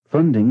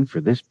Funding for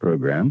this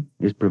program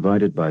is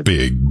provided by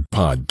Big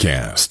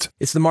Podcast.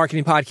 It's the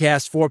marketing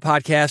podcast for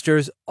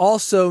podcasters,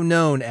 also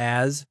known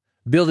as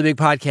Build a Big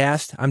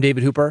Podcast. I'm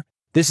David Hooper.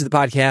 This is the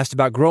podcast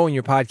about growing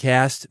your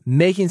podcast,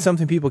 making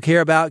something people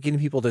care about, getting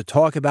people to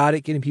talk about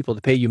it, getting people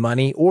to pay you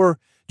money, or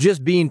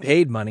just being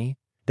paid money.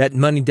 That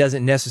money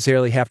doesn't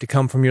necessarily have to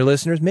come from your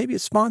listeners. Maybe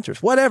it's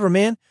sponsors. Whatever,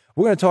 man.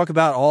 We're going to talk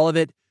about all of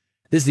it.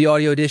 This is the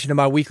audio edition of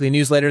my weekly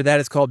newsletter.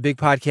 That is called Big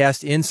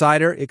Podcast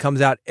Insider. It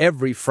comes out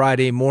every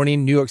Friday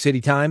morning, New York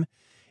City time.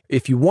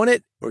 If you want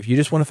it, or if you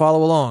just want to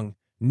follow along,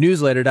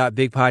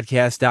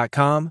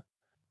 newsletter.bigpodcast.com.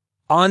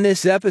 On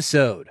this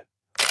episode,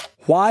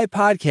 why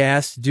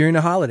podcast during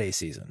the holiday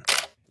season?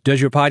 Does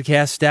your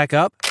podcast stack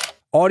up?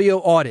 Audio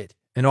Audit,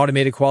 an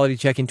automated quality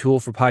checking tool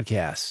for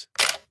podcasts.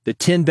 The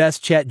 10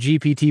 best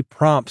ChatGPT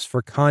prompts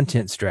for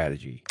content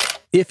strategy.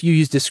 If you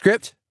use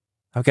Descript,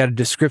 I've got a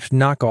Descript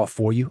knockoff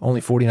for you,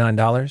 only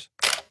 $49.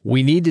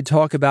 We need to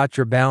talk about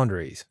your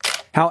boundaries.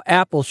 How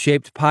Apple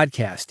shaped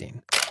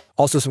podcasting.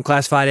 Also some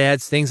classified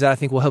ads, things that I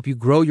think will help you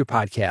grow your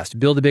podcast,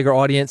 build a bigger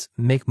audience,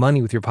 make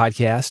money with your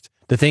podcast.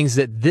 The things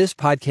that this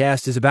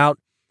podcast is about.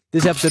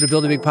 This episode of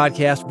Build a Big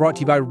Podcast brought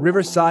to you by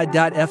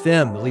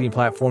Riverside.fm, the leading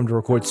platform to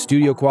record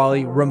studio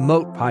quality,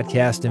 remote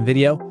podcast and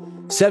video.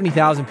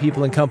 70,000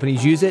 people and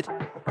companies use it.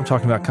 I'm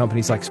talking about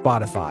companies like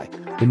Spotify,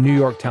 the New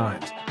York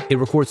Times. It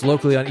records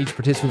locally on each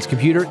participant's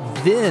computer,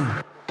 then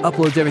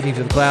uploads everything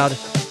to the cloud.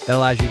 That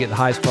allows you to get the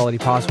highest quality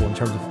possible in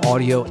terms of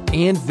audio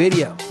and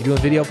video. You doing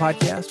video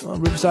podcasts? Well,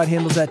 Riverside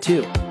handles that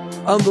too.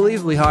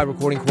 Unbelievably high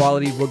recording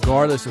quality,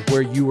 regardless of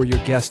where you or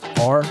your guests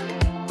are.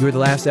 You heard the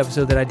last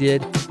episode that I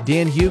did.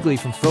 Dan Hughley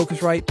from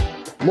Focusrite.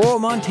 Laurel,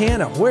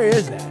 Montana. Where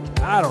is that?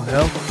 I don't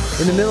know.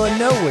 In the middle of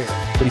nowhere.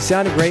 But he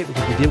sounded great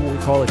because we did what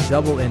we call a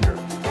double ender.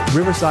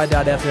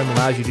 Riverside.fm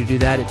allows you to do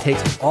that. It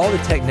takes all the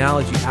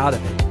technology out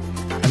of it.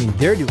 I mean,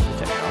 they're doing the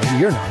technology.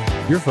 You're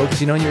not. You're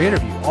focusing on your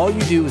interview. All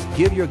you do is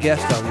give your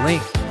guest a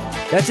link.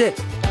 That's it.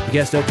 The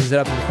guest opens it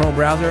up in the Chrome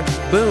browser.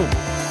 Boom.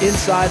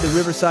 Inside the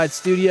Riverside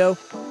studio,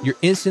 you're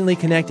instantly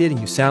connected and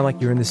you sound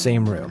like you're in the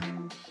same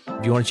room.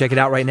 If you want to check it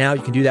out right now,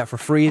 you can do that for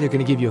free. They're going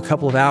to give you a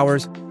couple of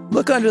hours.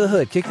 Look under the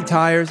hood, kick the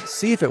tires,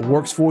 see if it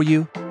works for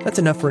you. That's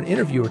enough for an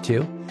interview or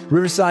two.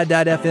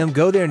 Riverside.fm.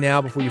 Go there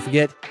now before you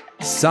forget.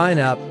 Sign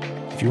up.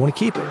 If you want to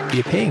keep it, be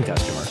a paying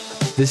customer.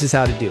 This is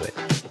how to do it.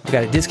 We've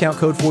got a discount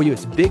code for you.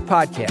 It's Big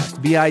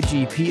Podcast,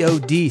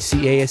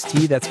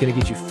 BIGPODCAST. That's going to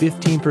get you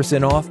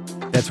 15% off.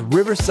 That's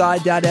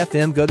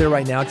Riverside.fm. Go there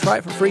right now. Try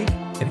it for free.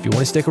 And if you want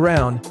to stick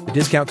around, the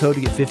discount code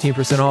to get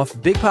 15%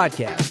 off, Big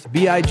Podcast,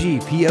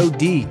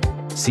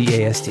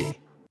 BIGPODCAST.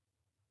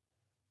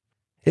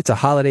 It's a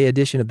holiday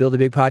edition of Build a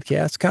Big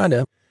Podcast, kind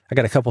of. I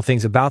got a couple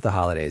things about the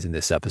holidays in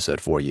this episode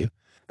for you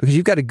because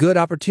you've got a good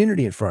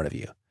opportunity in front of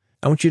you.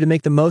 I want you to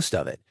make the most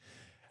of it.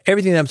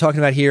 Everything that I'm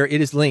talking about here,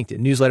 it is linked at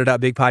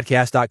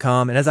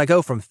newsletter.bigpodcast.com. And as I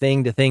go from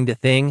thing to thing to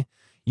thing,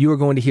 you are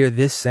going to hear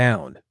this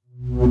sound.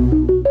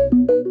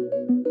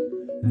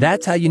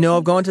 That's how you know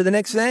I've gone to the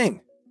next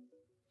thing.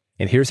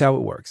 And here's how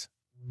it works.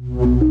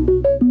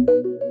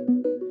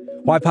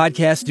 Why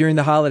podcast during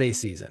the holiday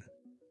season?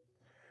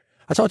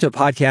 I talked to a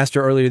podcaster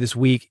earlier this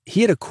week.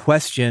 He had a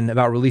question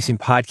about releasing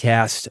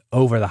podcasts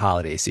over the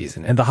holiday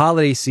season. And the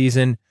holiday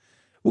season,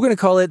 we're going to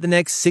call it the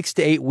next 6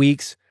 to 8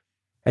 weeks.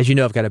 As you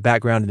know, I've got a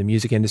background in the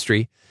music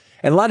industry,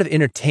 and a lot of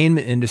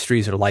entertainment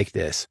industries are like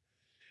this.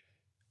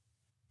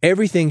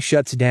 Everything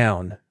shuts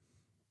down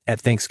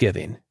at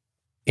Thanksgiving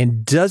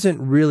and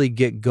doesn't really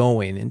get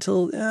going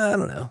until, I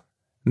don't know,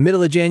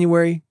 middle of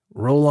January,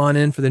 roll on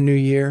in for the new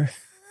year.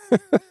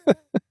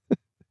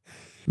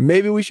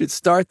 Maybe we should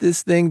start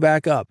this thing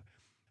back up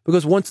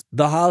because once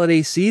the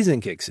holiday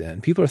season kicks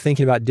in, people are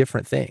thinking about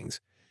different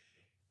things.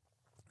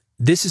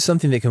 This is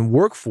something that can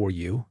work for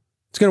you.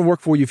 It's going to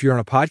work for you if you're on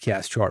a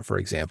podcast chart, for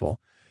example.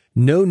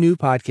 No new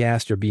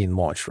podcasts are being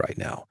launched right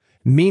now.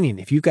 Meaning,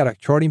 if you've got a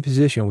charting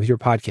position with your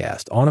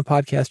podcast on a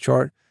podcast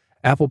chart,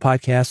 Apple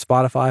Podcasts,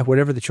 Spotify,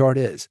 whatever the chart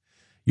is,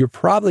 you're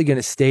probably going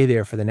to stay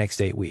there for the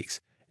next 8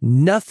 weeks.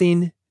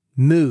 Nothing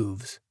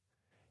moves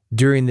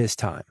during this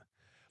time.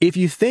 If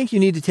you think you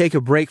need to take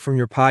a break from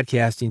your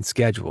podcasting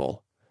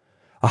schedule,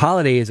 a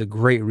holiday is a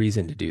great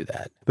reason to do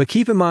that. But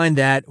keep in mind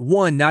that,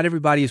 one, not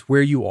everybody is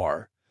where you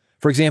are.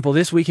 For example,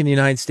 this week in the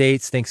United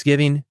States,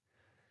 Thanksgiving,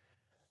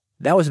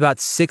 that was about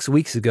 6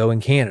 weeks ago in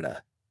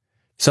Canada.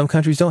 Some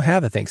countries don't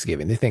have a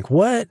Thanksgiving. They think,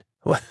 what?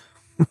 What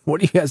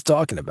are you guys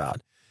talking about?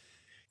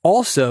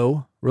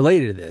 Also,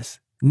 related to this,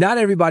 not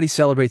everybody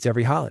celebrates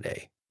every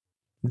holiday.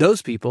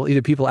 Those people,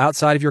 either people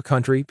outside of your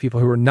country, people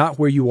who are not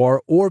where you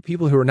are, or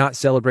people who are not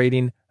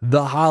celebrating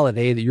the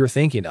holiday that you're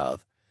thinking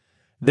of,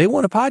 they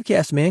want a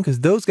podcast, man, because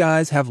those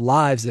guys have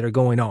lives that are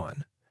going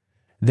on.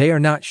 They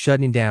are not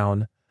shutting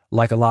down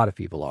like a lot of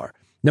people are.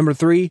 Number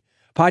 3,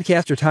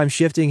 podcasts are time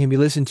shifting and can be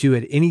listened to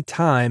at any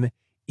time,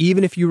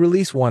 even if you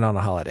release one on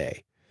a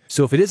holiday.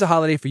 So if it is a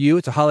holiday for you,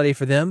 it's a holiday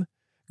for them.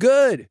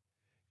 Good.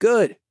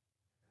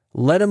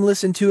 Let them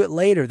listen to it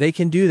later. They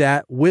can do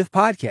that with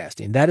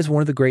podcasting. That is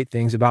one of the great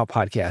things about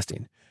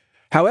podcasting.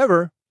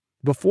 However,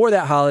 before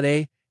that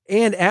holiday,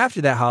 And after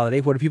that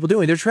holiday, what are people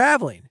doing? They're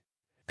traveling.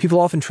 People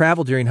often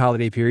travel during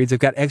holiday periods. They've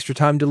got extra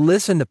time to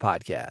listen to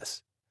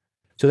podcasts.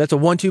 So that's a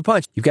 1-2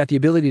 punch. You've got the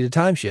ability to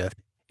time shift,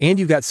 and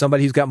you've got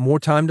somebody who's got more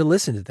time to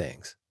listen to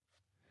things.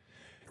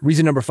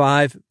 Reason number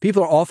 5,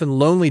 people are often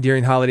lonely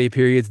during holiday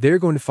periods. They're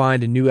going to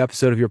find a new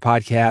episode of your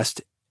podcast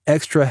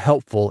extra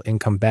helpful in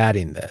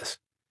combating this.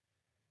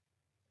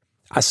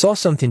 I saw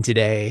something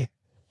today,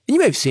 and you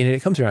may have seen it.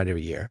 It comes around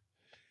every year.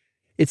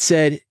 It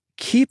said,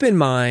 keep in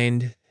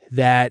mind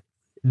that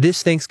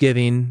this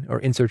Thanksgiving, or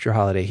insert your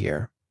holiday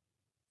here,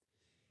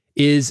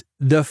 is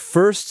the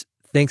first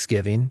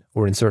Thanksgiving,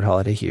 or insert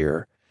holiday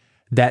here,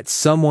 that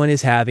someone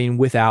is having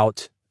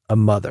without a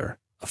mother,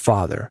 a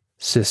father,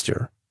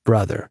 sister,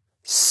 brother,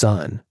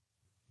 son,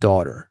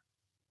 daughter.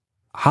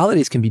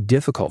 Holidays can be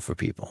difficult for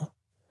people.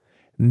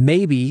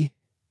 Maybe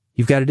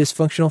you've got a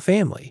dysfunctional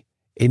family.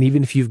 And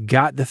even if you've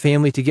got the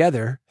family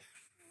together,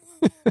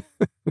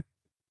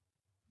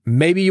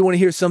 maybe you want to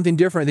hear something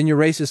different than your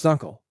racist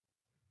uncle.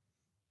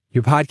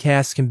 Your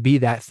podcast can be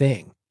that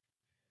thing.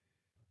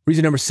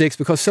 Reason number 6,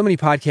 because so many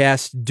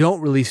podcasts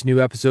don't release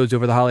new episodes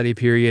over the holiday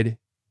period,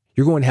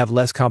 you're going to have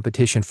less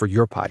competition for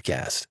your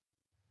podcast.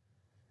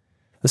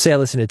 Let's say I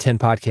listen to 10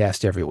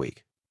 podcasts every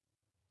week.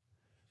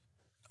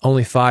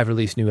 Only 5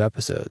 release new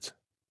episodes.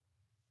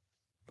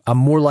 I'm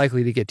more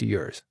likely to get to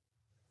yours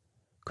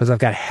because I've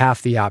got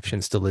half the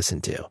options to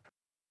listen to.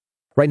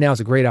 Right now is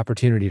a great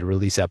opportunity to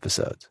release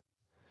episodes.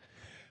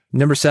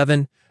 Number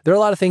 7, there are a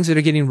lot of things that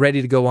are getting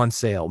ready to go on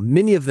sale,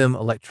 many of them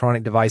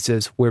electronic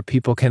devices where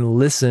people can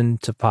listen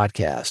to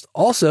podcasts.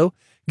 Also,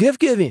 gift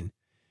giving.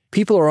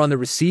 People are on the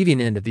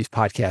receiving end of these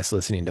podcast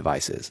listening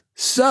devices.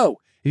 So,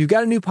 if you've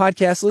got a new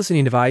podcast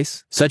listening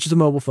device, such as a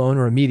mobile phone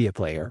or a media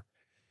player,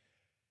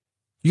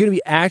 you're going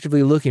to be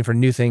actively looking for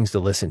new things to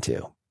listen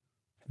to.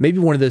 Maybe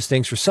one of those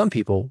things for some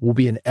people will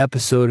be an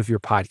episode of your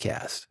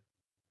podcast.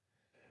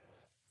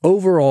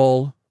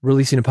 Overall,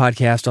 releasing a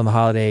podcast on the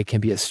holiday can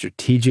be a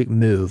strategic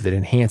move that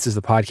enhances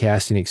the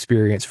podcasting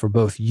experience for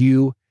both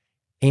you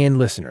and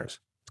listeners.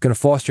 It's going to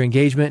foster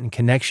engagement and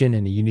connection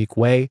in a unique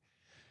way.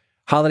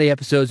 Holiday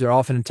episodes are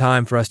often a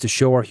time for us to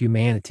show our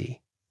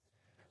humanity,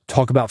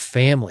 talk about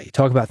family,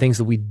 talk about things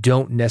that we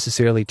don't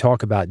necessarily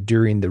talk about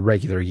during the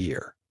regular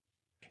year.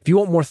 If you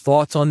want more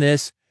thoughts on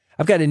this,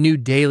 I've got a new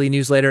daily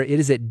newsletter. It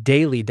is at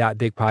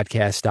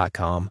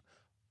daily.bigpodcast.com.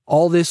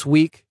 All this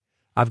week,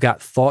 I've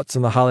got thoughts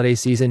on the holiday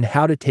season,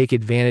 how to take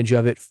advantage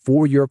of it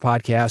for your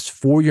podcast,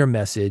 for your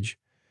message,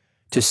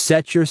 to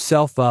set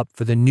yourself up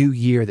for the new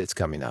year that's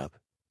coming up.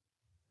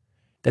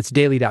 That's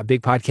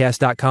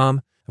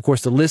daily.bigpodcast.com. Of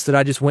course, the list that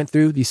I just went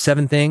through, these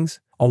 7 things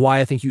on why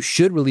I think you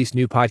should release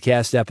new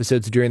podcast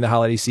episodes during the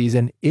holiday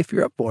season, if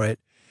you're up for it,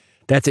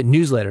 that's at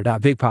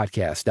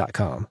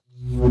newsletter.bigpodcast.com.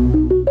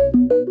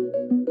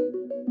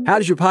 How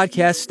does your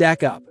podcast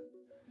stack up?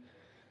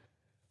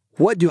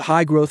 What do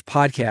high-growth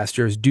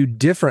podcasters do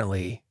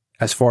differently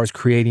as far as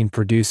creating,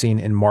 producing,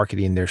 and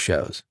marketing their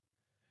shows?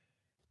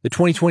 The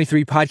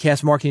 2023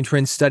 Podcast Marketing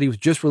Trends Study was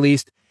just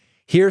released.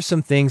 Here are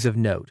some things of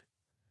note.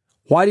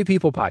 Why do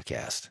people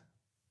podcast?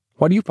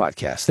 Why do you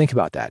podcast? Think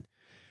about that.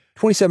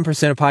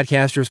 27% of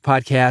podcasters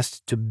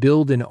podcast to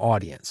build an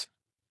audience.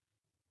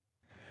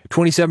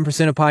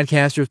 27% of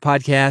podcasters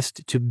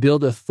podcast to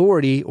build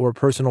authority or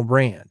personal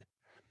brand.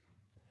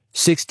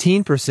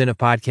 16% of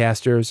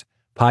podcasters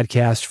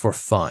podcast for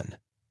fun.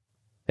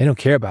 They don't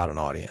care about an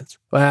audience.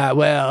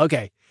 Well,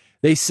 okay.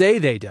 They say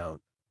they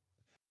don't.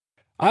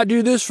 I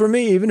do this for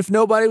me. Even if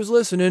nobody was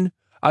listening,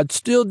 I'd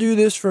still do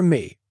this for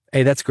me.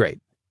 Hey, that's great.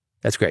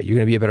 That's great. You're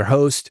going to be a better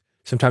host.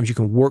 Sometimes you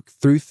can work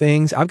through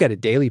things. I've got a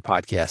daily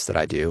podcast that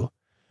I do.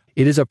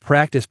 It is a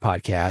practice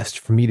podcast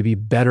for me to be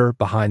better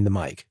behind the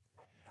mic.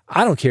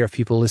 I don't care if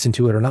people listen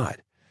to it or not.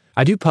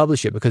 I do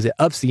publish it because it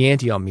ups the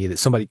ante on me that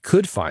somebody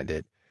could find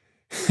it.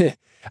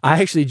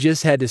 I actually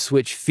just had to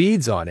switch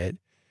feeds on it.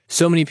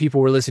 So many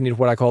people were listening to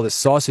what I call the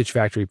Sausage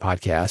Factory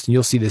podcast, and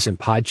you'll see this in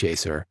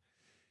Podchaser.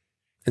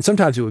 And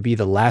sometimes it would be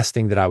the last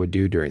thing that I would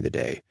do during the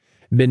day.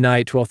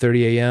 Midnight,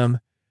 12:30 a.m.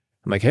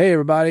 I'm like, hey,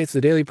 everybody, it's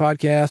the daily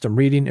podcast. I'm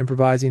reading,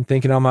 improvising,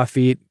 thinking on my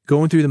feet,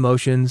 going through the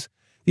motions.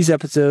 These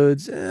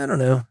episodes, I don't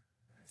know,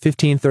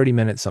 15, 30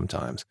 minutes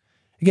sometimes.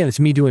 Again, it's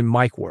me doing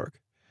mic work.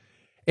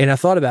 And I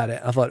thought about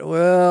it. I thought,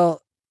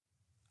 well,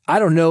 I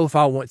don't know if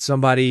I want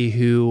somebody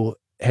who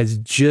has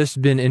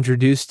just been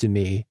introduced to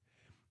me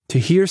to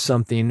hear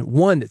something,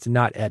 one, that's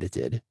not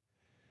edited,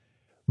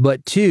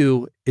 but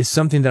 2, is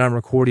something that I'm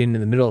recording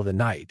in the middle of the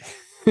night.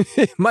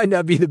 It might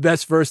not be the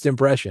best first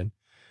impression.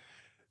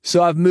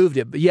 So I've moved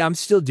it, but yeah, I'm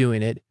still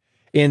doing it.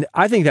 And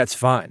I think that's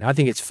fine. I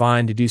think it's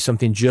fine to do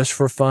something just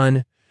for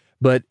fun.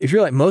 But if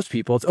you're like most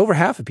people, it's over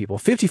half of people,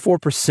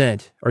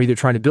 54% are either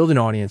trying to build an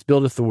audience,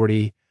 build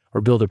authority,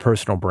 or build a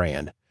personal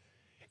brand.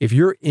 If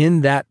you're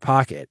in that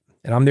pocket,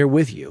 and I'm there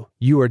with you,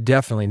 you are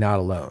definitely not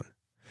alone.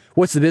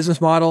 What's the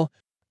business model?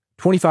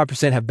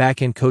 25% have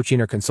back-end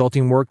coaching or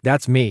consulting work.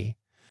 That's me.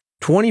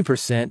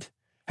 20%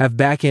 have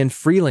back-end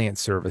freelance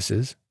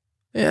services.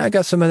 Yeah, I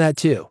got some of that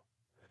too.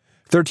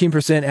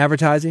 13%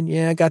 advertising.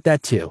 Yeah, I got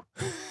that too.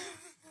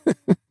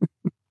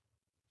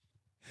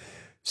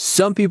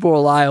 Some people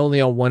rely only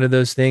on one of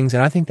those things,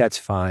 and I think that's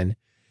fine.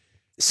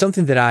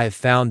 Something that I have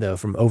found, though,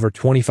 from over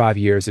 25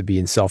 years of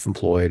being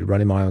self-employed,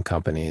 running my own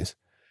companies,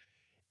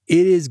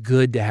 it is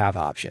good to have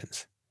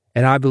options.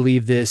 And I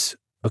believe this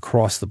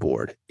across the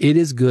board. It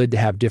is good to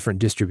have different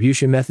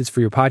distribution methods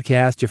for your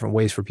podcast, different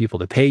ways for people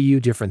to pay you,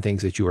 different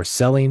things that you are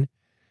selling.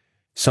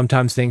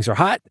 Sometimes things are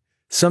hot.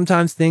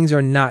 Sometimes things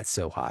are not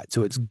so hot.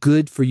 So it's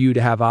good for you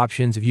to have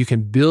options. If you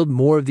can build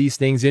more of these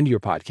things into your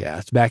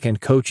podcast,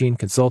 back-end coaching,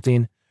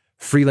 consulting,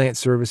 freelance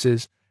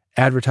services,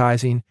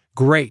 advertising,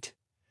 great.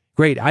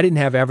 I didn't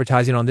have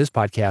advertising on this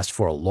podcast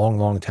for a long,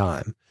 long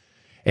time.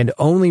 And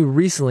only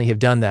recently have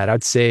done that.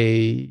 I'd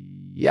say,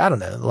 I don't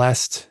know, the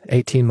last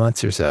 18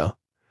 months or so.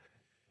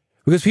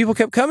 Because people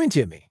kept coming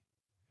to me.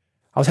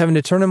 I was having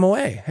to turn them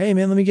away. Hey,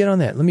 man, let me get on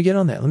that. Let me get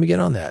on that. Let me get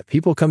on that.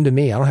 People come to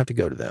me. I don't have to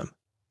go to them.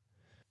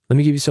 Let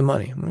me give you some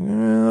money.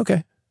 I'm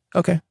like,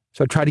 okay.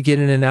 So I try to get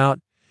in and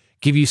out,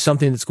 give you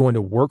something that's going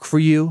to work for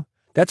you.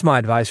 That's my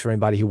advice for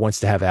anybody who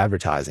wants to have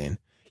advertising.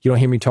 You don't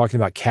hear me talking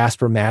about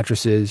Casper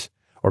mattresses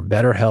or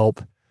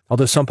BetterHelp,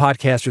 although some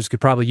podcasters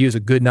could probably use a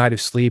good night of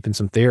sleep and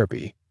some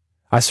therapy.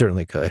 I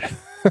certainly could.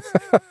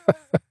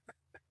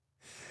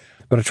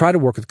 But I try to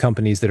work with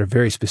companies that are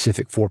very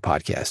specific for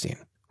podcasting.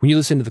 When you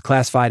listen to the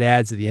classified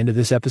ads at the end of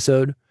this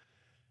episode,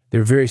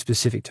 they're very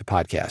specific to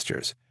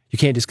podcasters. You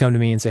can't just come to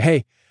me and say,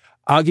 hey,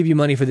 I'll give you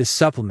money for this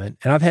supplement.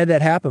 And I've had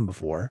that happen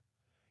before.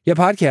 Yeah,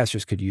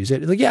 podcasters could use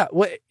it. It's like, yeah,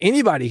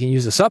 anybody can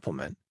use a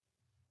supplement.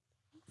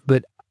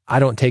 But I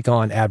don't take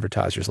on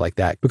advertisers like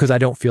that because I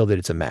don't feel that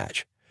it's a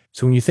match.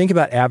 So when you think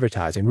about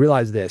advertising,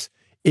 realize this,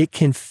 it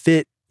can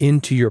fit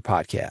into your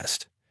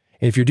podcast.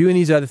 And if you're doing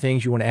these other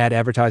things, you want to add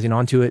advertising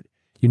onto it,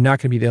 you're not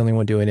going to be the only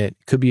one doing it.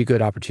 It could be a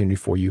good opportunity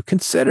for you.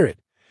 Consider it.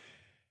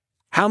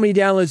 How many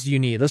downloads do you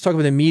need? Let's talk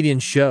about the median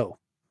show.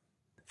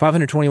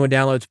 521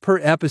 downloads per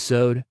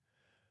episode,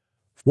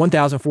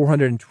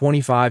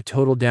 1,425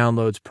 total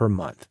downloads per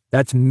month.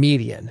 That's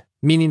median.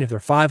 Meaning if there are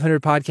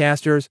 500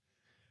 podcasters,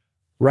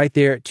 right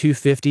there at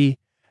 250,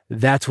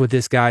 that's what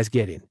this guy's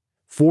getting.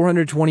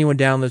 421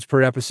 downloads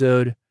per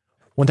episode,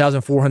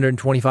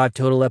 1,425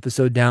 total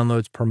episode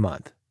downloads per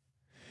month.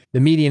 The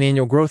median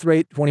annual growth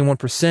rate,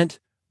 21%,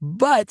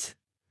 but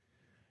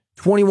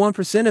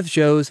 21% of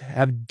shows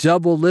have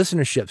double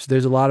listenerships.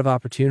 There's a lot of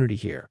opportunity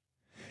here.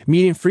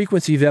 Median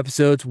frequency of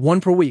episodes, 1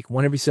 per week,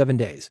 1 every 7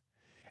 days.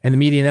 And the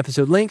median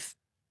episode length,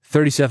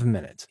 37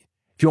 minutes.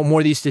 If you want more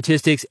of these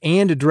statistics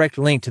and a direct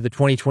link to the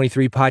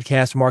 2023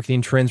 podcast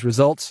marketing trends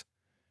results,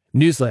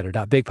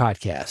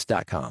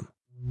 newsletter.bigpodcast.com.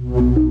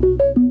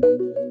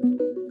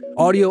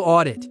 Audio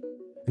Audit,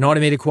 an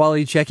automated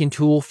quality checking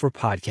tool for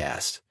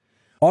podcasts.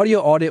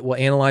 Audio Audit will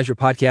analyze your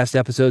podcast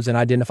episodes and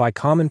identify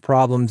common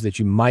problems that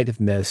you might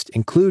have missed,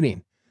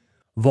 including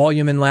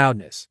volume and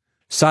loudness,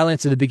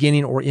 silence at the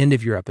beginning or end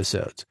of your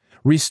episodes,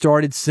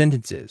 restarted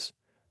sentences.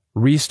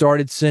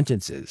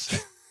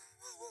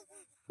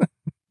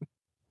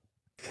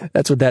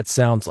 That's what that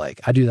sounds like.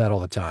 I do that all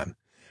the time.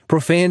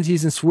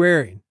 Profanities and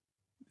swearing.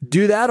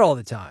 Do that all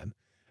the time.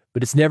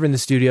 But it's never in the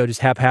studio, just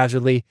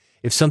haphazardly.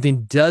 If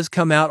something does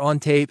come out on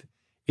tape,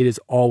 it is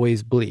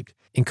always bleeped.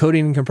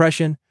 Encoding and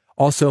compression,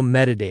 also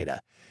metadata.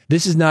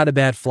 This is not a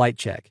bad flight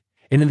check.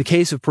 And in the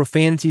case of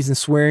profanities and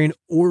swearing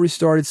or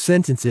restarted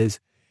sentences,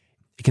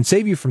 it can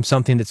save you from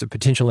something that's a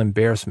potential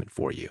embarrassment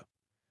for you.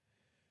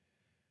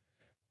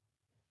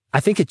 I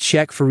think a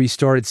check for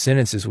restarted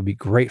sentences would be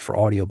great for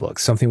audiobooks,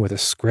 something with a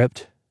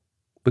script,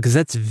 because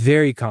that's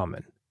very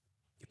common.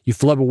 You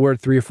flub a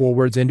word 3 or 4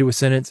 words into a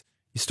sentence,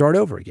 you start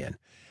over again.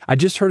 I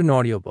just heard an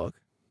audiobook.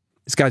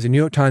 This guy's a New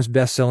York Times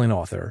best-selling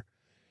author,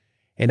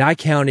 and I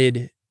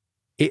counted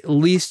at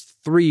least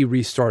 3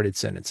 restarted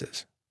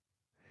sentences.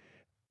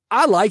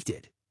 I liked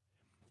it.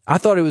 I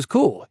thought it was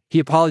cool. He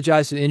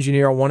apologized to the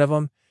engineer on one of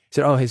them. He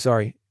said, oh, hey,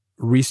 sorry,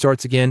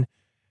 restarts again.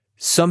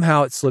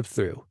 Somehow it slipped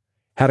through.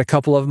 Had a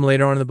couple of them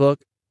later on in the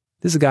book.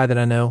 This is a guy that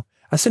I know.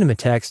 I sent him a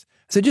text.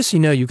 I said, just so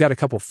you know, you've got a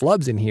couple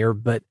flubs in here,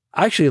 but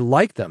I actually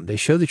like them. They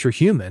show that you're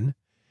human.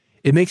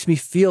 It makes me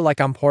feel like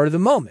I'm part of the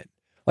moment.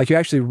 Like you're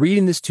actually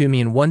reading this to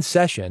me in one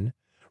session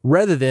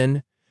rather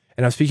than,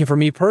 and I'm speaking for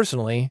me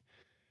personally,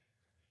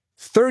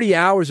 30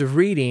 hours of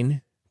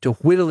reading to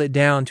whittle it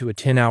down to a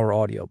 10-hour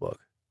audiobook.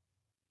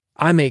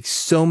 I make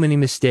so many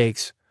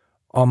mistakes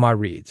on my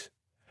reads.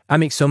 I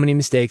make so many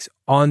mistakes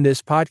on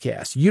this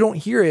podcast. You don't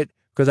hear it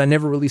because I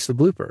never release the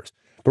bloopers.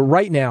 But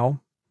right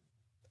now,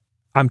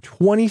 I'm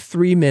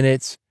 23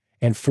 minutes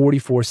and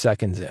 44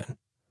 seconds in.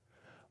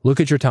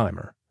 Look at your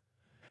timer.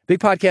 Big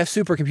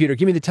Podcast Supercomputer,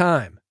 give me the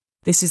time.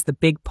 This is the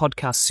Big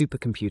Podcast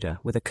Supercomputer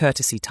with a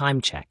courtesy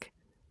time check.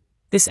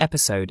 This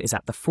episode is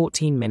at the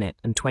 14-minute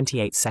and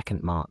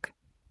 28-second mark.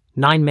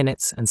 9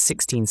 minutes and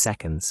 16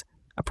 seconds,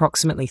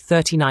 approximately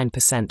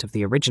 39% of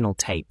the original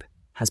tape,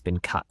 has been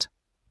cut.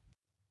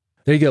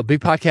 There you go. Big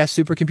Podcast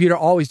Supercomputer,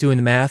 always doing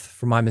the math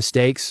for my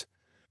mistakes,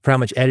 for how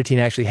much editing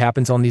actually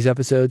happens on these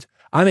episodes.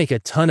 I make a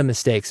ton of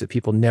mistakes that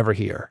people never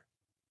hear.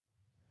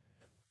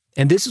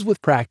 And this is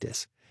with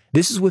practice.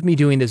 This is with me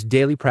doing this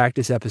daily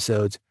practice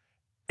episodes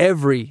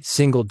every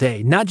single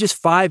day, not just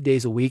 5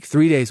 days a week,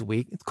 3 days a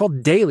week. It's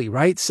called daily,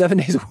 right? 7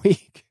 days a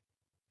week.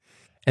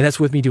 And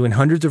that's with me doing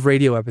hundreds of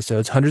radio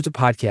episodes, hundreds of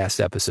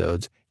podcast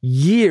episodes,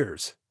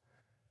 years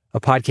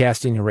of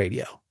podcasting and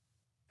radio.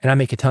 And I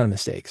make a ton of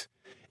mistakes.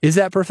 Is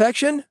that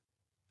perfection?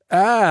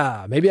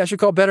 Maybe I should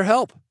call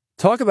BetterHelp.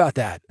 Talk about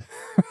that.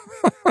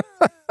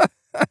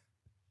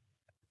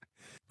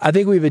 I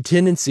think we have a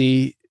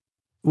tendency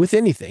with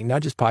anything,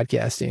 not just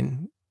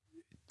podcasting,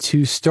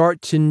 to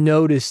start to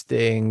notice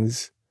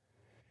things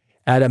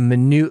at a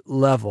minute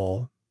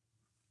level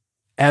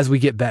as we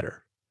get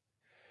better.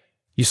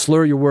 You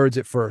slur your words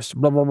at first,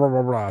 blah, blah, blah,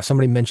 blah, blah.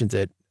 Somebody mentions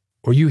it,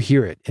 or you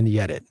hear it in the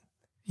edit.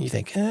 You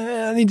think,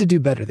 I need to do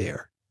better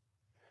there.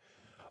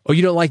 Or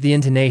you don't like the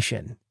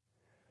intonation,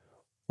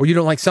 or you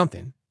don't like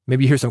something.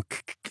 Maybe you hear some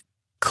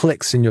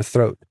clicks in your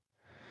throat.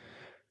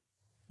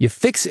 You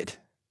fix it.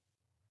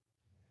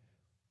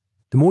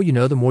 The more you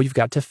know, the more you've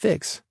got to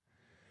fix.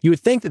 You would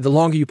think that the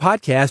longer you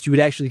podcast, you would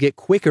actually get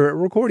quicker at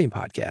recording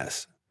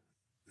podcasts.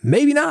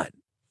 Maybe not.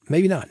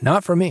 Maybe not.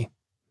 Not for me.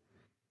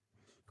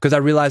 Because I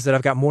realize that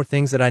I've got more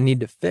things that I need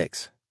to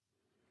fix.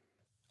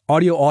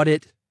 Audio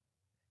audit,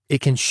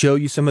 it can show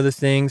you some of the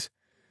things.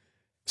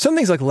 Some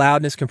things like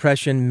loudness,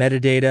 compression,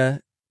 metadata,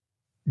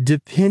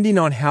 depending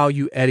on how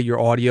you edit your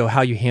audio,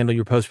 how you handle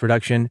your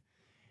post-production,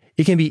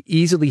 it can be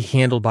easily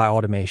handled by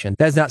automation.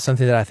 That's not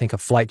something that I think a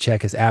flight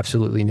check is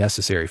absolutely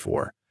necessary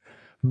for.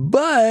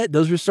 But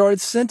those retarded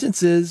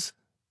sentences,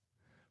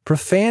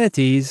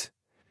 profanities,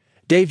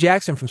 Dave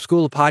Jackson from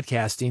School of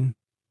Podcasting,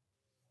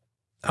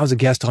 I was a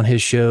guest on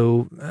his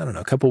show,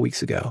 a couple of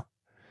weeks ago.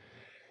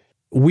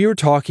 We were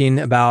talking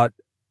about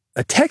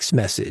a text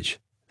message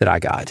that I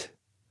got.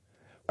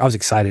 I was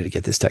excited to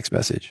get this text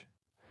message.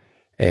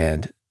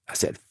 And I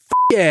said,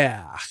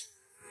 yeah,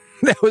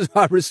 that was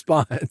my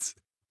response.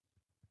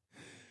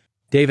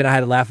 Dave and I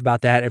had a laugh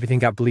about that. Everything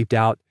got bleeped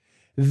out.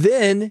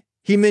 Then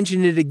he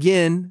mentioned it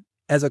again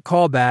as a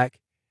callback.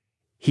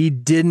 He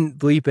didn't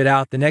bleep it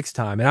out the next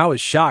time. And I was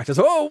shocked. I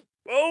was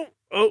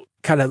oh,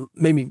 kind of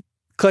made me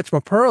clutch my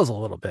pearls a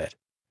little bit.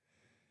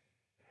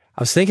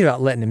 I was thinking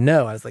about letting him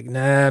know. I was like,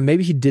 nah,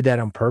 maybe he did that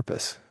on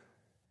purpose.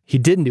 He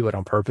didn't do it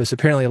on purpose.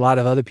 Apparently, a lot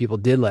of other people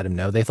did let him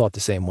know. They thought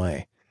the same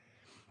way.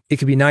 It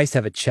could be nice to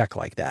have a check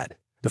like that.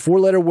 The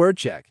 4-letter word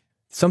check.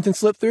 Something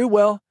slipped through?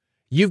 Well,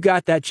 you've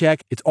got that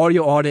check. It's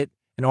Audio Audit,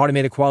 an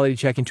automated quality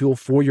checking tool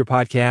for your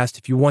podcast.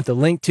 If you want the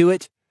link to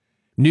it,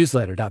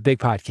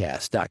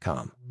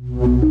 newsletter.bigpodcast.com.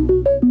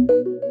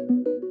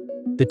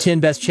 The 10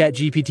 best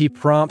ChatGPT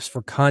prompts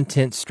for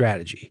content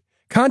strategy.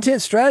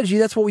 Content strategy,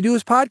 that's what we do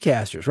as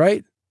podcasters,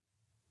 right?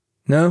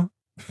 No?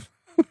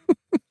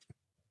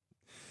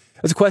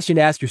 That's a question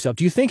to ask yourself.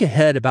 Do you think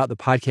ahead about the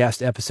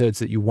podcast episodes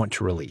that you want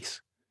to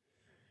release?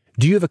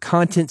 Do you have a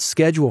content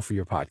schedule for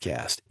your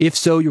podcast? If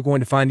so, you're going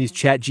to find these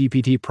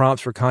ChatGPT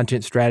prompts for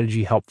content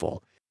strategy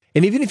helpful.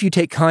 And even if you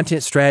take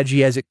content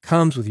strategy as it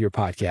comes with your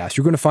podcast,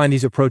 you're going to find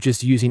these approaches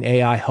to using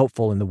AI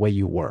helpful in the way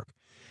you work.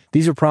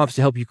 These are prompts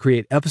to help you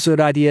create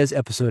episode ideas,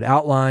 episode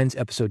outlines,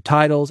 episode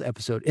titles,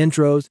 episode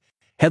intros,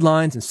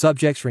 headlines and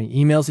subjects for any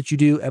emails that you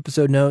do,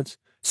 episode notes,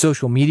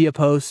 social media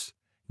posts,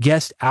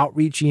 guest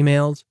outreach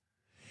emails.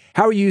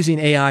 How are you using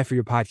AI for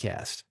your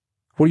podcast?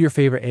 What are your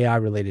favorite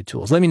AI-related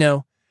tools? Let me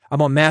know. I'm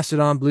on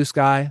Mastodon, Blue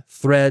Sky,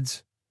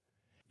 Threads.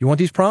 You want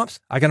these prompts?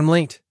 I got them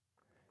linked.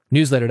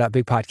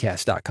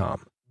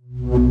 Newsletter.bigpodcast.com.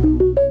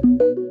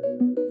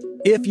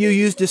 If you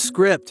use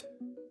Descript,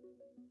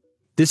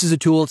 this is a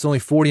tool. It's only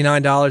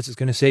 $49. It's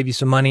going to save you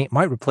some money. It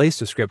might replace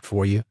Descript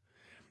for you.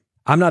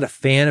 I'm not a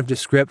fan of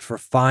Descript for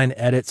fine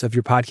edits of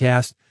your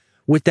podcast.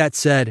 With that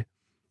said,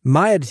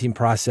 my editing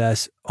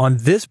process on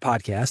this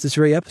podcast, this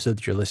very episode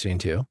that you're listening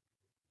to,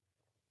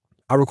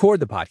 I record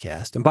the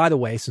podcast. And by the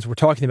way, since we're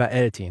talking about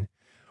editing,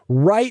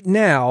 right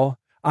now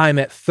I'm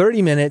at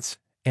 30 minutes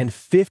and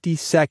 50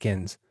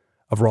 seconds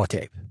of raw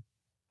tape.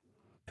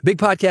 Big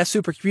Podcast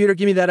Supercomputer,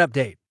 give me that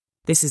update.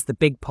 This is the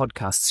Big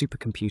Podcast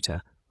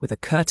Supercomputer with a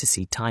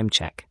courtesy time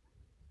check.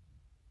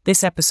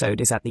 This episode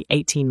is at the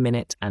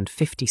 18-minute and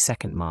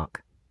 50-second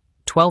mark.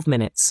 12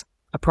 minutes,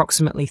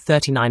 approximately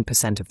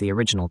 39% of the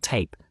original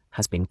tape,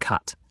 has been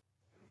cut.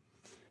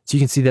 So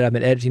you can see that I've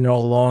been editing it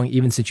all along,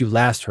 even since you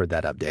last heard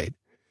that update.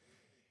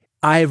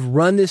 I have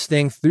run this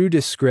thing through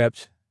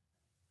Descript.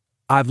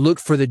 I've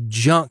looked for the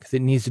junk that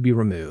needs to be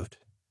removed.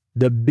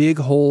 The big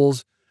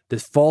holes, the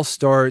false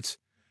starts,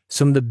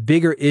 some of the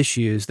bigger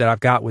issues that I've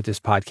got with this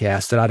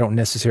podcast that I don't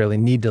necessarily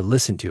need to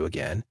listen to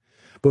again.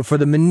 But for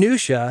the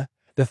minutia,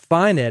 the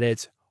fine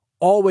edits,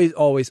 always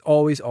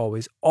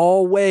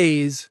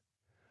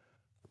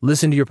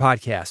listen to your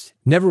podcast.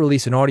 Never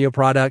release an audio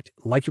product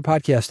like your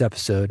podcast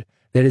episode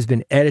that has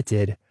been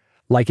edited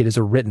like it is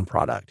a written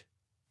product.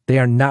 They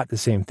are not the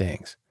same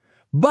things.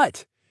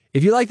 But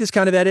if you like this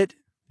kind of edit,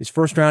 these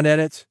first round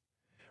edits,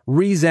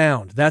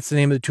 Resound, that's the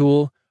name of the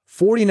tool.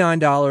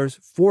 $49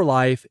 for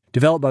life,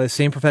 developed by the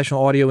same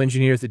professional audio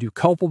engineers that do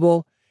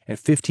Culpable and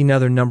 15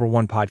 other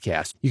 #1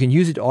 podcasts. You can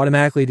use it to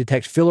automatically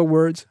detect filler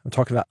words. I'm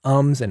talking about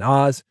ums and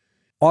ahs.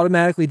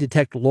 Automatically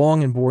detect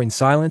long and boring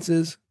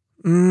silences.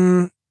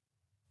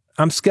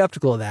 I'm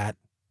skeptical of that.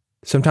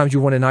 Sometimes you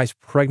want a nice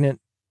pregnant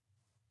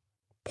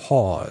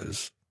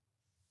pause.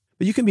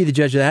 But you can be the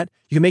judge of that.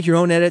 You can make your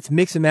own edits,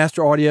 mix and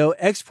master audio,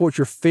 export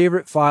your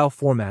favorite file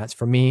formats.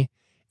 For me,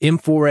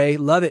 M4A,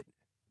 love it.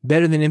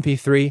 Better than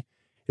MP3.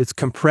 It's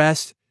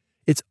compressed.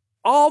 It's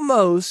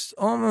almost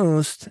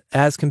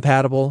as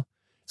compatible.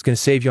 It's going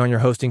to save you on your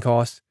hosting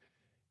costs.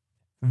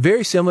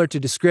 Very similar to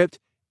Descript.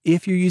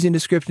 If you're using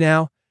Descript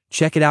now,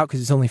 check it out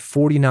because it's only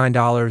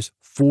 $49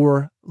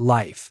 for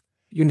life.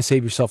 You're going to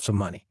save yourself some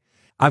money.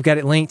 I've got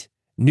it linked,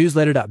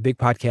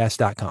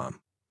 newsletter.bigpodcast.com.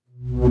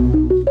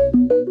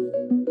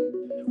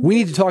 We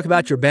need to talk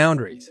about your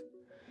boundaries.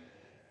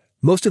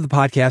 Most of the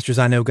podcasters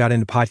I know got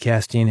into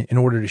podcasting in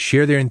order to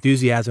share their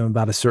enthusiasm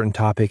about a certain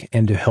topic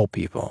and to help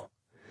people.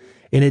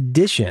 In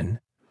addition,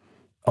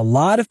 a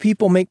lot of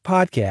people make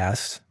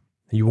podcasts.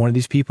 Are you one of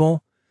these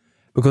people?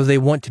 Because they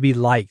want to be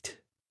liked.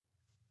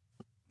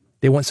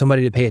 They want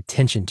somebody to pay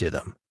attention to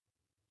them.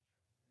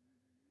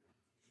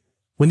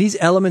 When these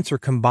elements are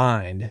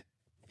combined,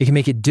 it can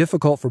make it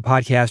difficult for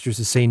podcasters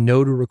to say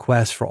no to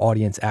requests for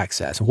audience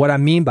access. And what I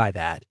mean by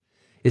that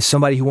is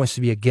somebody who wants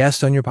to be a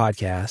guest on your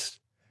podcast,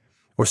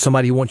 or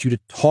somebody who wants you to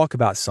talk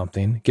about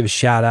something, give a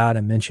shout out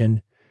and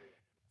mention,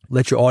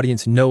 let your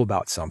audience know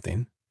about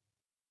something.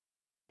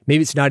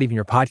 Maybe it's not even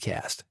your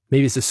podcast.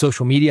 Maybe it's a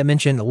social media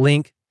mention, a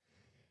link.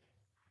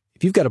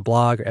 If you've got a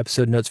blog or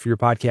episode notes for your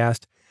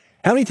podcast,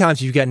 how many times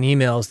have you gotten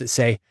emails that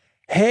say,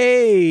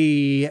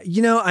 hey,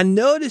 I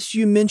noticed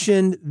you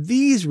mentioned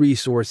these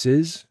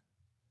resources.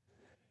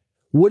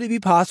 Would it be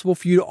possible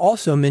for you to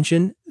also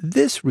mention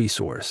this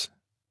resource?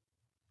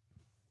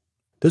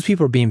 Those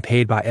people are being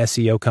paid by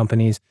SEO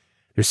companies.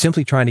 They're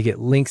simply trying to get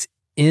links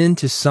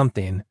into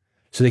something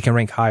so they can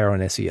rank higher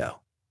on SEO.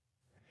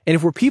 And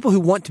if we're people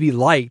who want to be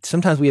liked,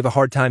 sometimes we have a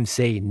hard time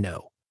saying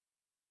no.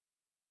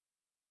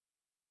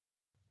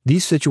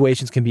 These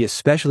situations can be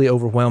especially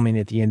overwhelming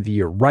at the end of the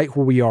year, right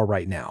where we are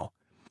right now,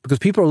 because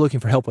people are looking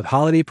for help with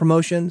holiday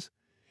promotions,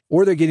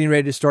 or they're getting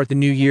ready to start the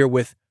new year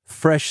with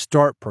fresh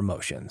start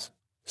promotions.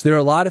 So there are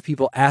a lot of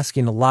people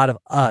asking a lot of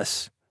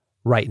us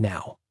right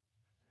now.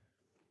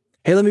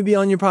 Hey, let me be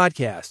on your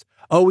podcast.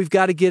 Oh, we've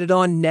got to get it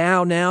on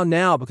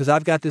now, because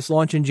I've got this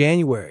launch in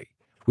January.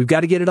 We've got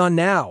to get it on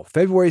now.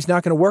 February is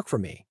not going to work for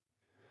me.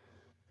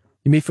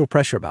 You may feel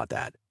pressure about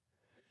that.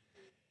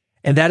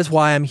 And that is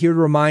why I'm here to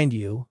remind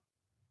you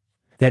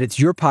that it's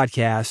your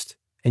podcast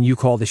and you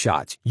call the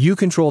shots. You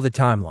control the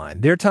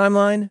timeline. Their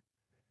timeline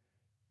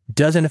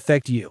doesn't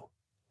affect you.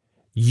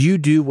 You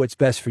do what's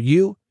best for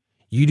you.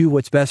 You do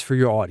what's best for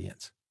your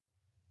audience.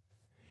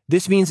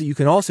 This means that you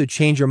can also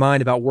change your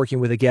mind about working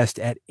with a guest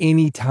at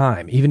any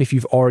time, even if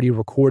you've already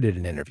recorded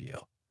an interview.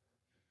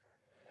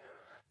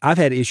 I've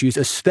had issues,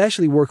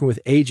 especially working with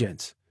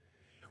agents,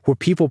 where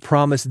people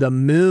promise the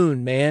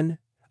moon, man.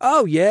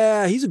 Oh,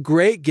 yeah, he's a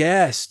great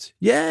guest.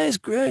 Yeah, he's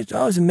great.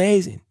 Oh, he's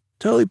amazing.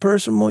 Totally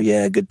personable.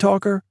 Yeah, good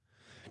talker.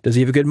 Does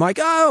he have a good mic?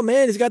 Oh,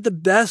 man, he's got the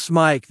best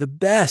mic, the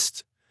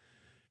best.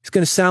 He's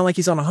going to sound like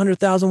he's on a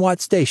 100,000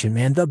 watt station,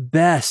 man, the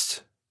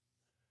best.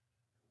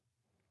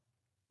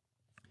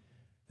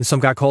 And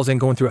some guy calls in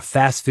going through a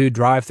fast food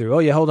drive-thru. Oh,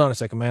 yeah, hold on a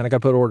second, man. I got to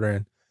put an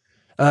order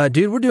in.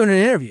 Dude, we're doing an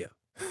interview.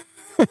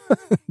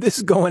 This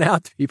is going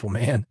out to people,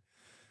 man.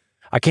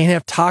 I can't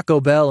have Taco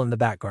Bell in the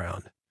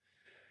background.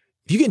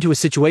 If you get into a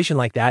situation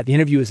like that, the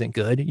interview isn't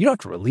good, you don't have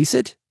to release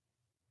it.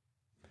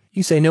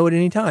 You can say no at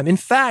any time. In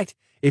fact,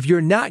 if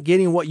you're not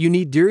getting what you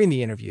need during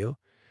the interview,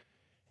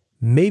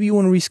 maybe you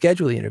want to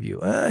reschedule the interview.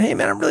 Hey,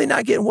 man, I'm really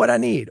not getting what I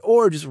need.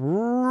 Or just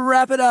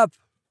wrap it up.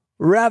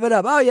 Wrap it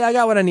up. Oh, yeah, I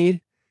got what I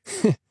need.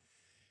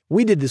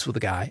 We did this with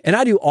a guy, and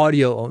I do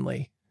audio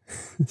only.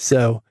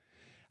 So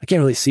I can't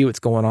really see what's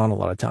going on a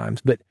lot of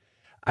times. But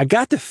I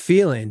got the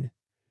feeling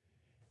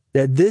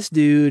that this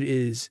dude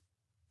is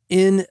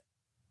in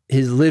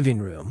his living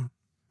room.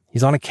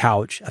 He's on a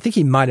couch. I think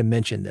he might have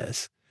mentioned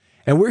this.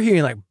 And we're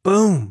hearing like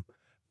boom,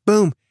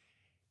 boom.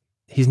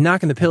 He's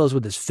knocking the pillows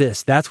with his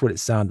fist. That's what it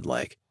sounded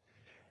like.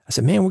 I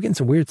said, man, we're getting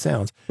some weird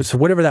sounds. So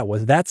whatever that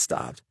was, that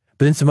stopped.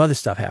 But then some other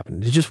stuff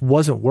happened. It just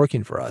wasn't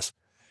working for us.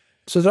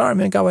 So I said, all right,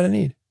 man, got what I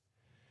need.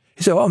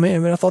 He said, oh,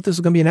 man, I thought this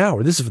was going to be an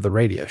hour. This is for the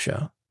radio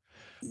show.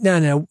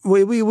 No,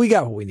 we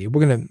got what we need.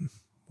 We're going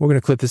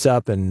to clip this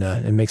up and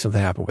make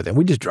something happen with it.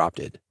 We just dropped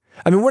it.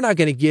 I mean, we're not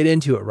going to get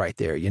into it right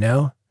there,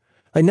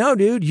 Like, no,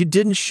 dude, you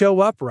didn't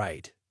show up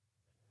right.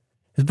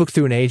 It was booked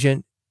through an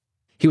agent.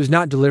 He was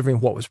not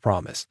delivering what was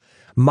promised.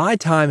 My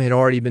time had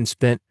already been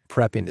spent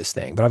prepping this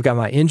thing, but I've got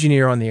my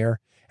engineer on the air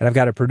and I've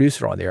got a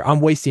producer on the air.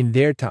 I'm wasting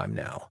their time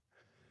now.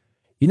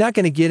 You're not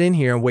going to get in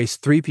here and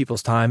waste 3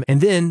 people's time.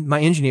 And then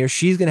my engineer,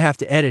 she's going to have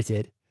to edit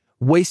it,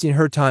 wasting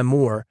her time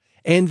more.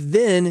 And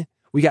then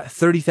we got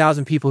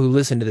 30,000 people who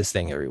listen to this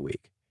thing every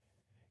week.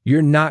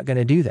 You're not going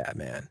to do that,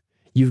 man.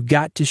 You've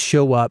got to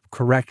show up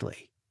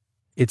correctly.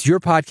 It's your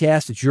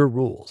podcast. It's your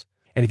rules.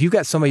 And if you've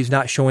got somebody who's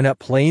not showing up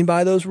playing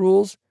by those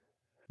rules,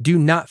 do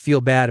not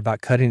feel bad about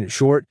cutting it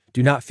short.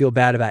 Do not feel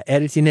bad about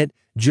editing it,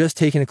 just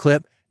taking a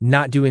clip,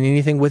 not doing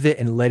anything with it,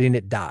 and letting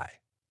it die.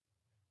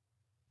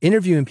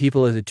 Interviewing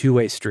people is a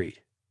two-way street.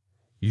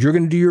 You're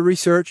going to do your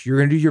research. You're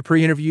going to do your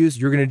pre-interviews.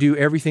 You're going to do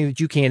everything that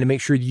you can to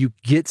make sure you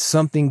get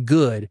something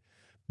good.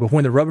 But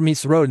when the rubber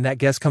meets the road and that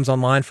guest comes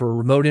online for a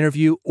remote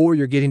interview or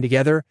you're getting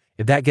together,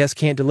 if that guest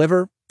can't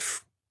deliver,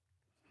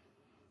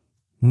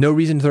 no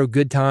reason to throw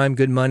good time,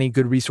 good money,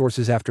 good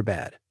resources after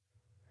bad.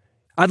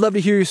 I'd love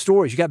to hear your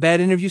stories. You got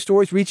bad interview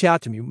stories? Reach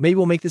out to me. Maybe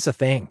we'll make this a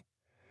thing.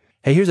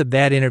 Hey, here's a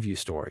bad interview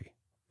story.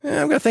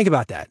 I'm going to think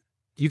about that.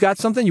 You got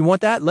something? You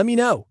want that? Let me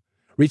know.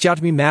 Reach out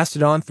to me,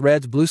 Mastodon,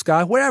 Threads, Blue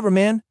Sky, wherever,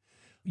 man.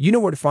 You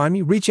know where to find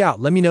me. Reach out.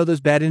 Let me know those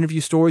bad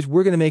interview stories.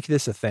 We're going to make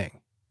this a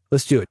thing.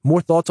 Let's do it.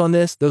 More thoughts on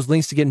this, those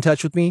links to get in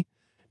touch with me,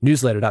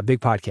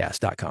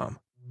 newsletter.bigpodcast.com.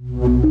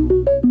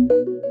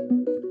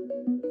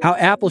 How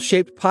Apple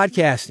shaped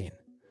podcasting.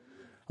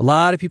 A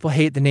lot of people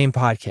hate the name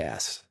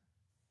podcast.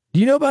 Do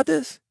you know about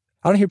this?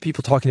 I don't hear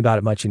people talking about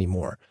it much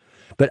anymore.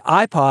 But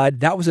iPod,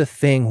 that was a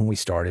thing when we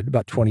started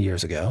about 20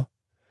 years ago.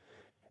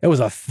 It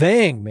was a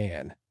thing,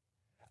 man.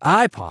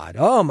 iPod,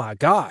 oh my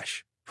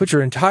gosh. Put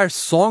your entire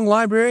song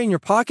library in your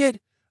pocket?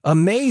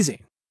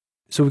 Amazing.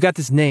 So we got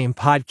this name,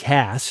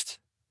 podcast,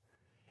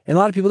 and a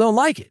lot of people don't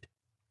like it.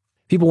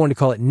 People wanted to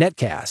call it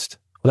Netcast.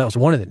 Well, that was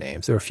one of the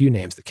names. There were a few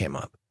names that came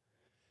up.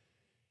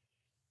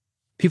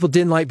 People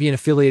didn't like being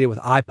affiliated with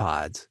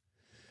iPods.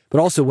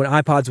 But also when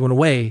iPods went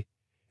away,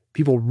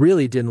 people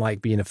really didn't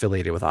like being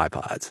affiliated with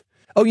iPods.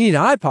 Oh, you need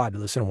an iPod to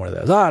listen to one of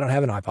those. Oh, I don't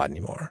have an iPod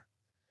anymore.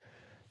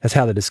 That's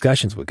how the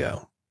discussions would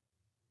go.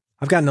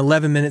 I've got an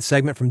 11-minute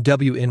segment from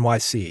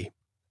WNYC.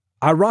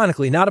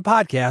 Ironically, not a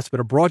podcast,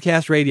 but a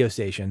broadcast radio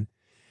station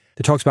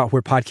that talks about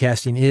where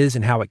podcasting is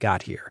and how it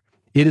got here.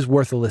 It is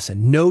worth a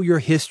listen. Know your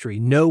history.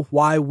 Know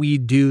why we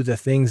do the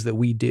things that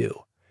we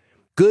do.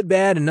 Good,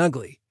 bad, and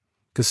ugly.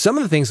 Because some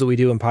of the things that we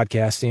do in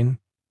podcasting,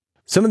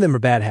 some of them are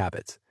bad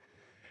habits.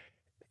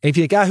 And if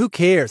you think, who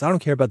cares? I don't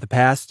care about the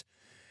past.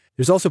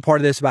 There's also part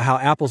of this about how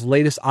Apple's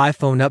latest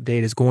iPhone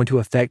update is going to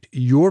affect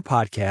your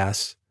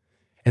podcasts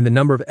and the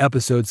number of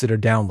episodes that are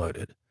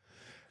downloaded.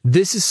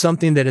 This is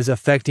something that is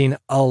affecting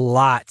a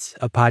lot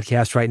of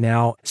podcasts right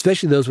now,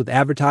 especially those with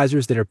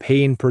advertisers that are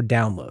paying per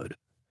download.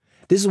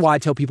 This is why I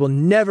tell people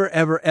never,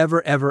 ever,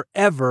 ever, ever,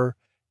 ever,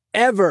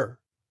 ever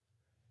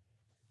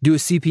do a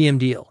CPM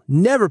deal.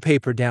 Never pay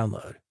per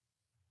download.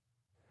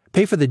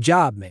 Pay for the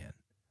job, man.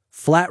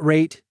 Flat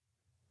rate,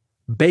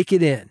 bake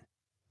it in.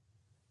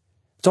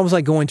 It's almost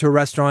like going to a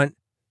restaurant,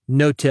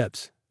 no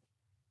tips.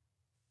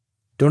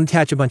 Don't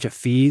attach a bunch of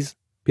fees.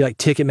 Be like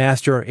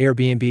Ticketmaster or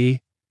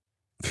Airbnb.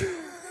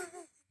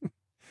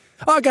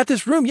 Oh, I got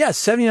this room. Yes,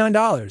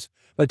 $79.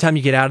 By the time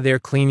you get out of there,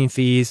 cleaning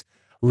fees,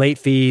 late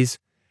fees,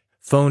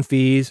 phone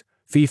fees,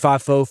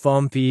 fee-fi-fo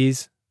fum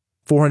fees,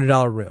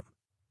 $400 room.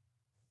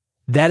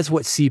 That is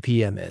what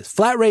CPM is.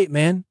 Flat rate,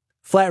 man.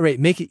 Flat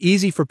rate. Make it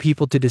easy for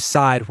people to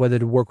decide whether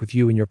to work with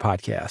you and your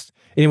podcast.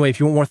 Anyway,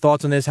 if you want more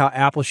thoughts on this, how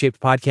Apple shaped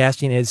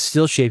podcasting and is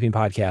still shaping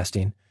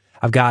podcasting,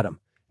 I've got them.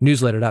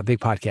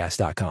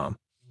 Newsletter.bigpodcast.com.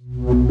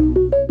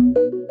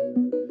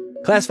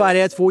 Classified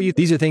ads for you.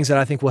 These are things that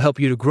I think will help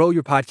you to grow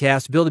your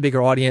podcast, build a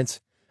bigger audience,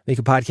 make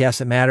a podcast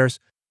that matters.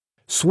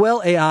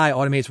 Swell AI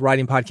automates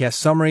writing podcast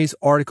summaries,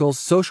 articles,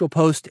 social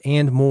posts,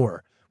 and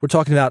more. We're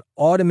talking about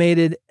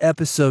automated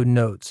episode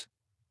notes.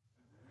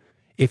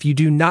 If you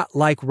do not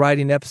like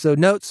writing episode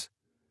notes,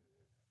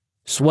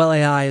 Swell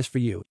AI is for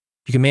you.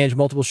 You can manage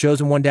multiple shows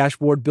in one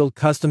dashboard, build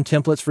custom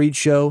templates for each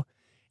show.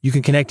 You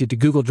can connect it to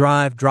Google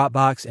Drive,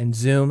 Dropbox, and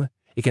Zoom.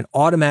 It can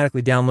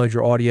automatically download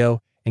your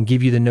audio and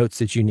give you the notes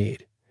that you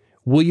need.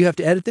 Will you have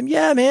to edit them?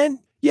 Yeah, man.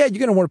 Yeah, you're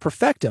going to want to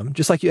perfect them,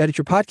 just like you edit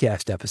your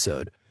podcast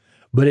episode.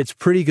 But it's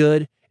pretty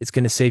good. It's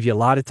going to save you a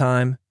lot of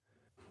time.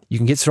 You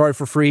can get started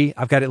for free.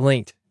 I've got it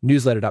linked.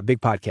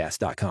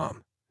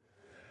 Newsletter.bigpodcast.com.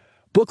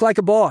 Book Like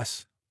a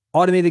Boss.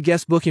 Automated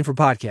guest booking for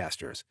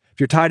podcasters. If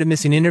you're tired of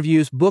missing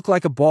interviews, Book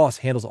Like a Boss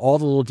handles all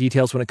the little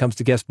details when it comes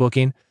to guest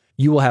booking.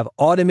 You will have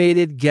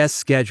automated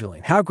guest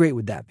scheduling. How great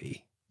would that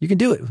be? You can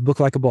do it with Book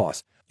Like a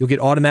Boss. You'll get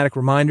automatic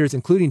reminders,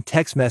 including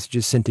text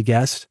messages sent to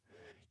guests.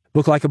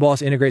 Book Like a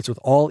Boss integrates with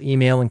all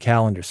email and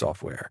calendar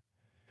software.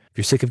 If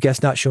you're sick of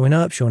guests not showing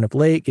up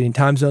late, getting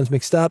time zones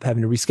mixed up,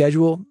 having to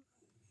reschedule,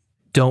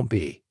 don't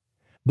be.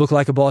 Book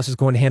Like a Boss is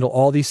going to handle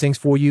all these things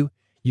for you.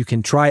 You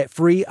can try it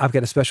free. I've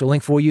got a special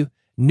link for you.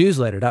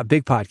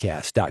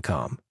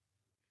 Newsletter.bigpodcast.com.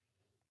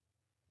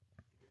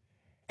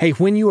 Hey,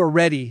 when you are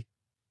ready,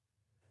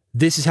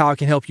 this is how I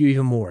can help you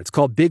even more. It's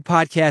called Big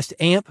Podcast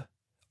AMP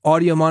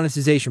Audio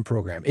Monetization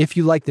Program. If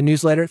you like the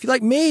newsletter, if you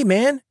like me,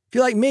 man, if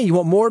you like me, you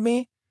want more of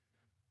me,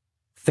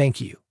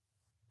 thank you.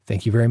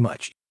 Thank you very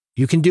much.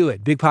 You can do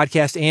it. Big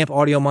Podcast AMP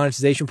Audio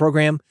Monetization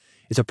Program.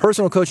 It's a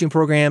personal coaching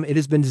program. It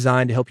has been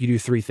designed to help you do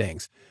 3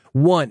 things.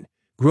 1,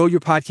 grow your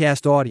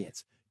podcast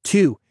audience.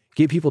 2,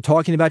 get people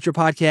talking about your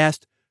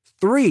podcast.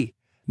 3,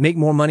 make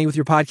more money with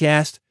your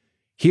podcast.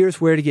 Here's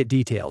where to get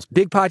details.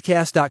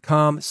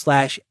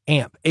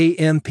 Bigpodcast.com/AMP,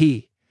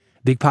 A-M-P.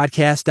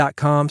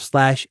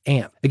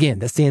 Bigpodcast.com/AMP. Again,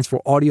 that stands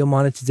for Audio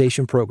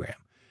Monetization Program.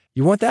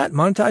 You want that?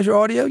 Monetize your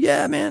audio?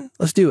 Yeah, man.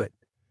 Let's do it.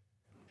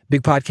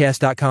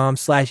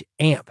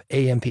 Bigpodcast.com/AMP,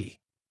 A-M-P.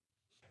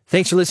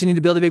 Thanks for listening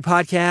to Build a Big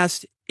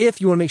Podcast.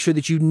 If you want to make sure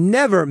that you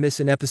never miss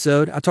an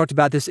episode, I talked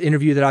about this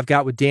interview that I've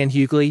got with Dan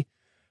Hughley.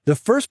 The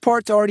first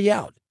part's already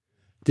out.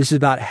 This is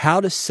about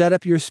how to set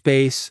up your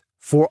space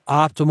for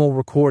optimal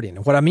recording.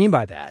 And what I mean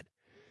by that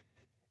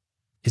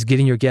is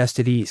getting your guest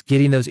at ease,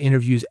 getting those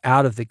interviews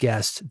out of the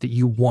guest that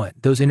you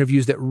want, those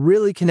interviews that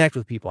really connect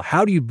with people.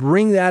 How do you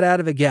bring that out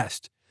of a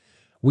guest?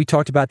 We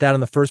talked about that on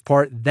the first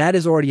part. That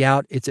is already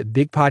out. It's at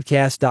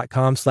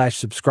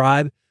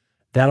bigpodcast.com/subscribe.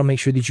 That'll make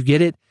sure that you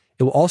get it.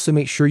 It will also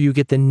make sure you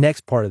get the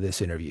next part of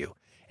this interview.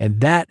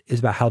 And that is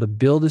about how to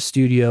build a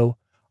studio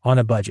on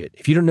a budget.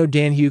 If you don't know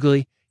Dan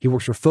Hughley, he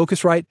works for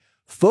Focusrite.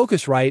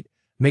 Focusrite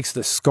makes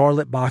the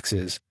scarlet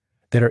boxes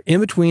that are in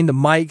between the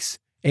mics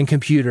and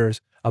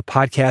computers of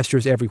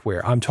podcasters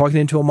everywhere. I'm talking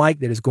into a mic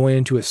that is going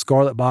into a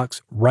scarlet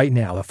box right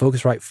now, the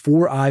Focusrite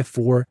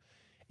 4i4.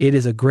 It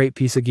is a great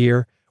piece of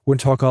gear. We're going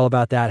to talk all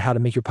about that, how to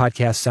make your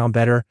podcast sound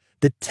better,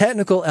 the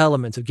technical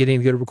elements of getting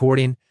a good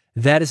recording.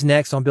 That is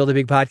next on Build a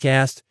Big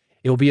Podcast.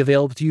 It will be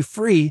available to you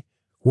free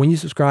when you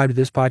subscribe to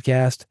this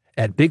podcast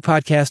at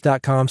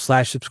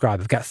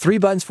bigpodcast.com/subscribe. I've got 3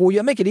 buttons for you.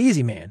 I make it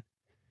easy, man.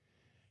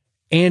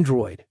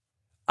 Android,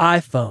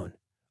 iPhone,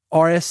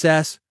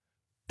 RSS,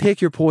 pick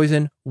your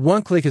poison.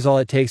 1 click is all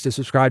it takes to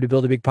subscribe to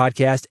Build a Big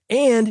Podcast.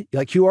 And you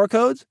like QR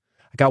codes?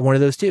 I got one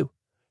of those too.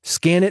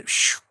 Scan it.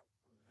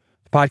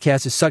 The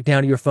podcast is sucked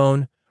down to your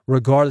phone,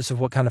 regardless of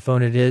what kind of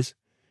phone it is.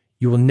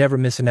 You will never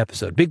miss an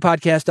episode.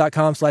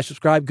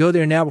 Bigpodcast.com/subscribe. Go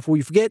there now before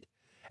you forget.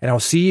 And I'll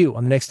see you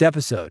on the next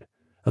episode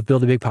of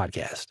Build a Big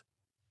Podcast.